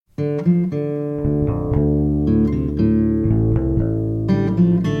From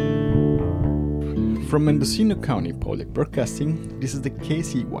Mendocino County Public Broadcasting, this is the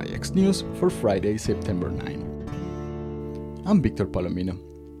KCYX News for Friday, September 9. I'm Victor Palomino.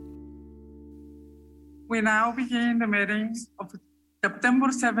 We now begin the meeting of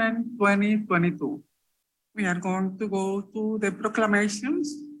September 7, 2022. We are going to go to the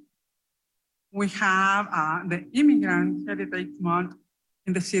proclamations. We have the Immigrant Heritage Month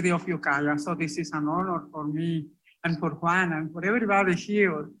in the city of Ukiah. So this is an honor for me and for Juan and for everybody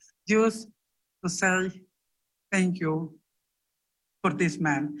here just to say thank you for this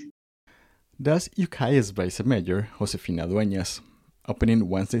man. That's Ukiah's Vice Mayor, Josefina Dueñas, opening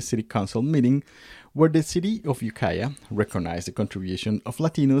Wednesday's City Council meeting where the city of Ukiah recognized the contribution of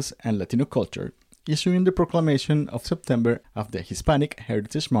Latinos and Latino culture, issuing the proclamation of September of the Hispanic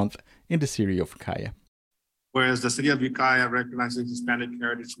Heritage Month in the city of Ukiah. Whereas the city of Ukiah recognizes Hispanic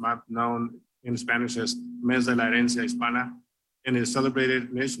Heritage Month, known in Spanish as Mes de la Herencia Hispana, and is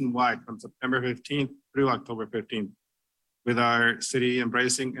celebrated nationwide from September 15th through October 15th, with our city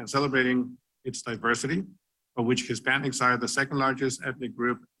embracing and celebrating its diversity, of which Hispanics are the second largest ethnic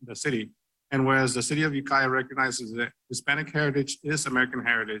group in the city. And whereas the city of Ukiah recognizes that Hispanic heritage is American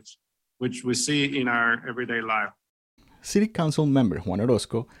heritage, which we see in our everyday life. City Council member Juan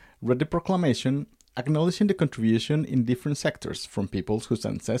Orozco read the proclamation acknowledging the contribution in different sectors from peoples whose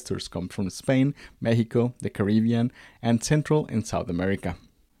ancestors come from Spain, Mexico, the Caribbean, and Central and South America.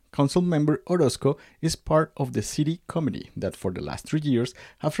 Council member Orozco is part of the city committee that for the last 3 years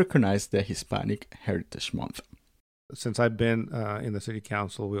have recognized the Hispanic Heritage Month. Since I've been in the city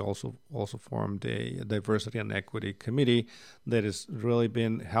council, we also formed a diversity and equity committee that has really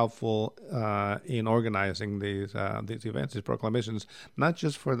been helpful in organizing these events, these proclamations, not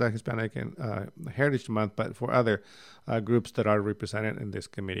just for the Hispanic and Heritage Month, but for other groups that are represented in this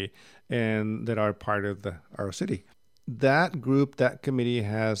committee and that are part of our city. That group, that committee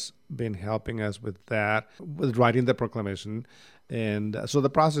has been helping us with that, with writing the proclamation. And so the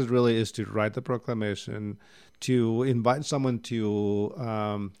process really is to write the proclamation, to invite someone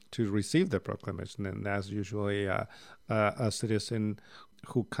to receive the proclamation, and that's usually a citizen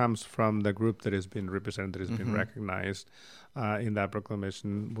who comes from the group that has been represented, that has been recognized in that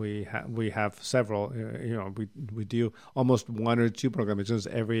proclamation. We have several. We do almost one or two proclamations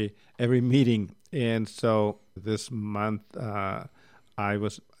every meeting, and so this month I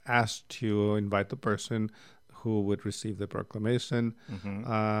was asked to invite the person who would receive the proclamation,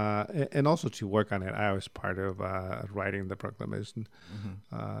 and also to work on it. I was part of writing the proclamation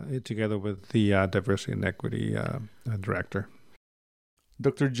together with the Diversity and Equity Director.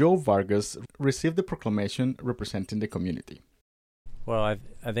 Dr. Joe Vargas received the proclamation representing the community. Well,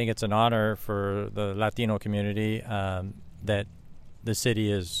 I think it's an honor for the Latino community that the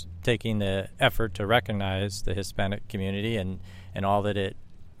city is taking the effort to recognize the Hispanic community and all that it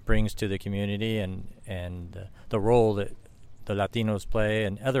brings to the community and the role that the Latinos play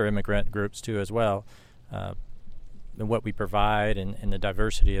and other immigrant groups too as well, and what we provide and the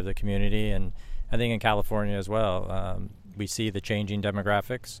diversity of the community. And I think in California as well, we see the changing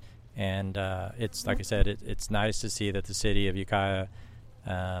demographics, and it's like I said, it's nice to see that the city of Ukiah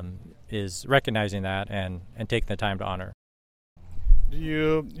is recognizing that and taking the time to honor.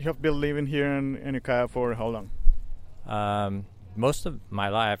 You have been living here in Ukiah for how long? Most of my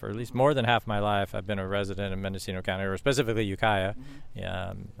life, or at least more than half my life, I've been a resident of Mendocino County, or specifically Ukiah.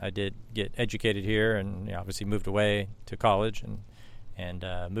 I did get educated here, and obviously moved away to college, and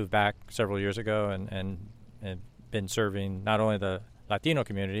moved back several years ago, and been serving not only the Latino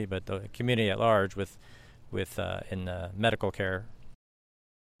community but the community at large with in medical care.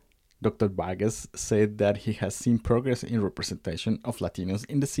 Dr. Vargas said that he has seen progress in representation of Latinos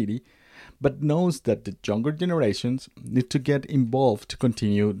in the city, but knows that the younger generations need to get involved to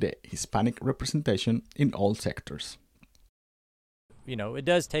continue the Hispanic representation in all sectors. It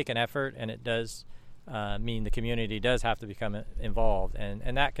does take an effort, and it does mean the community does have to become involved,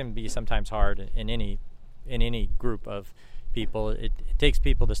 and that can be sometimes hard in any group of people. It takes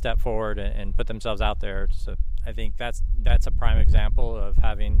people to step forward and put themselves out there. So I think that's a prime example of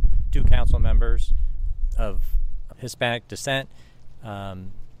having two council members of Hispanic descent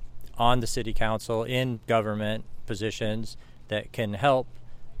on the city council in government positions that can help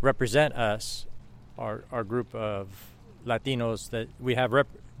represent us, our group of Latinos, that we have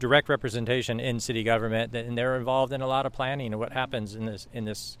direct representation in city government, and they're involved in a lot of planning of what happens in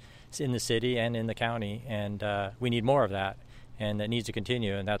the city and in the county, and we need more of that, and that needs to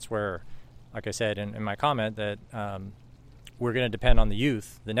continue. And that's where, like I said in my comment, that we're going to depend on the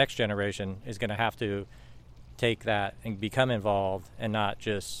youth. The next generation is going to have to take that and become involved, and not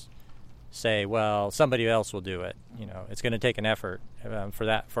just say, well, somebody else will do it. It's going to take an effort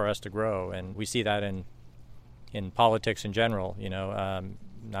for us to grow, and we see that in politics in general.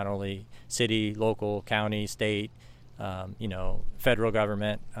 Not only city, local, county, state, federal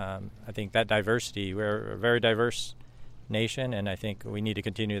government. I think that diversity, we're a very diverse nation, and I think we need to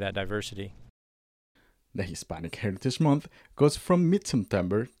continue that diversity. The Hispanic Heritage Month goes from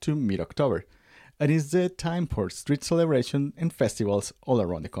mid-September to mid-October, and is the time for street celebration and festivals all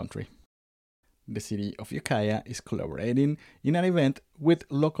around the country. The city of Ukiah is collaborating in an event with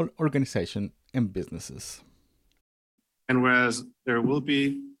local organizations and businesses. And whereas there will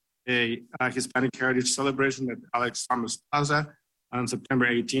be a Hispanic Heritage celebration at Alex Thomas Plaza on September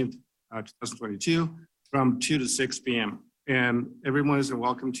 18th, 2022, from 2 to 6 p.m. And everyone is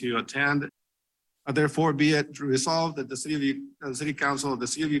welcome to attend. Therefore, be it resolved that the City Council of the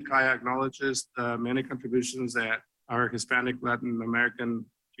City of Ukiah acknowledges the many contributions that our Hispanic, Latin American,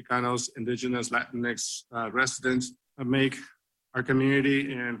 Chicanos, Indigenous, Latinx residents make our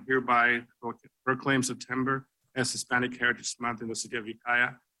community, and hereby proclaim September as Hispanic Heritage Month in the City of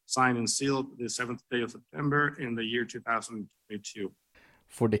Ukiah, signed and sealed the 7th day of September in the year 2022.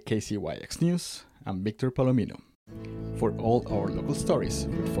 For the KCYX News, I'm Victor Palomino. For all our local stories,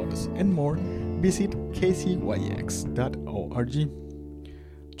 with photos and more, visit kcyx.org.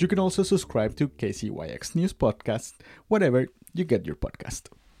 You can also subscribe to KCYX News Podcast wherever you get your podcast.